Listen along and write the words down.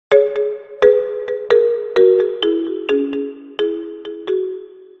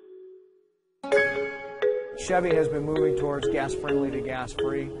Chevy has been moving towards gas-friendly to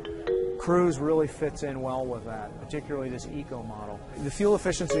gas-free. Cruze really fits in well with that, particularly this eco model. The fuel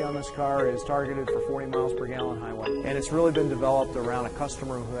efficiency on this car is targeted for 40 miles per gallon highway, and it's really been developed around a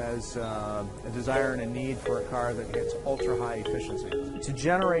customer who has a desire and a need for a car that hits ultra-high efficiency. To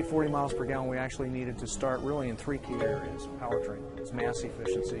generate 40 miles per gallon, we actually needed to start really in three key areas: powertrain, it's mass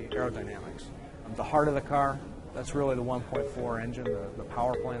efficiency, aerodynamics. The heart of the car, that's really the 1.4 engine, the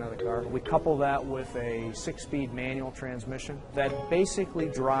power plant of the car. We couple that with a 6-speed manual transmission that basically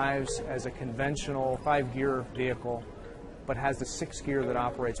drives as a conventional 5-gear vehicle, but has the 6th gear that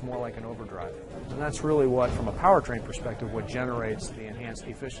operates more like an overdrive. And that's really what, from a powertrain perspective, what generates the enhanced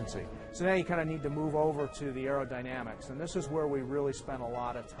efficiency. So now you kind of need to move over to the aerodynamics, and this is where we really spent a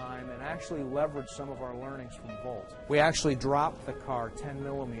lot of time and actually leveraged some of our learnings from Volt. We actually dropped the car 10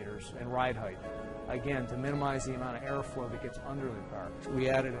 millimeters in ride height, again, to minimize the amount of airflow that gets under the car. We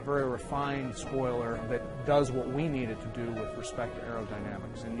added a very refined spoiler that does what we needed to do with respect to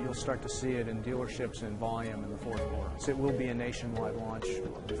aerodynamics, and you'll start to see it in dealerships in volume in the fourth quarter. So it will be a nationwide launch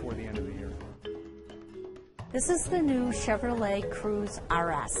before the end of the year. This is the new Chevrolet Cruze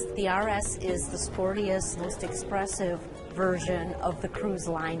RS. The RS is the sportiest, most expressive version of the Cruze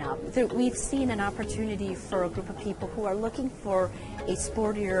lineup. We've seen an opportunity for a group of people who are looking for a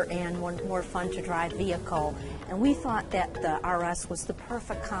sportier and more fun-to-drive vehicle, and we thought that the RS was the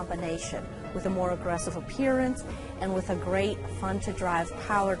perfect combination, with a more aggressive appearance and with a great fun-to-drive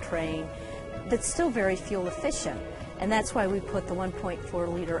powertrain that's still very fuel efficient. And that's why we put the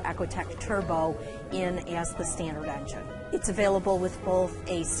 1.4-liter Ecotec Turbo in as the standard engine. It's available with both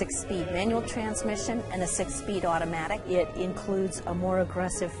a 6-speed manual transmission and a 6-speed automatic. It includes a more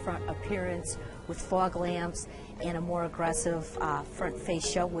aggressive front appearance with fog lamps and a more aggressive front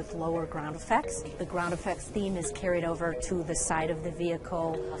fascia with lower ground effects. The ground effects theme is carried over to the side of the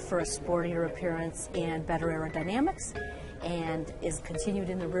vehicle for a sportier appearance and better aerodynamics, and is continued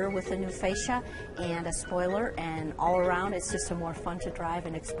in the rear with a new fascia and a spoiler, and all around it's just a more fun to drive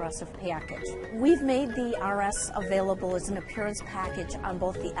and expressive package. We've made the RS available as an appearance package on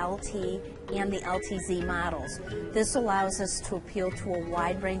both the LT and the LTZ models. This allows us to appeal to a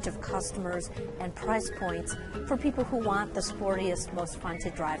wide range of customers and price points for people who want the sportiest, most fun to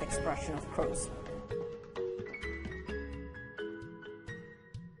drive expression of Cruze.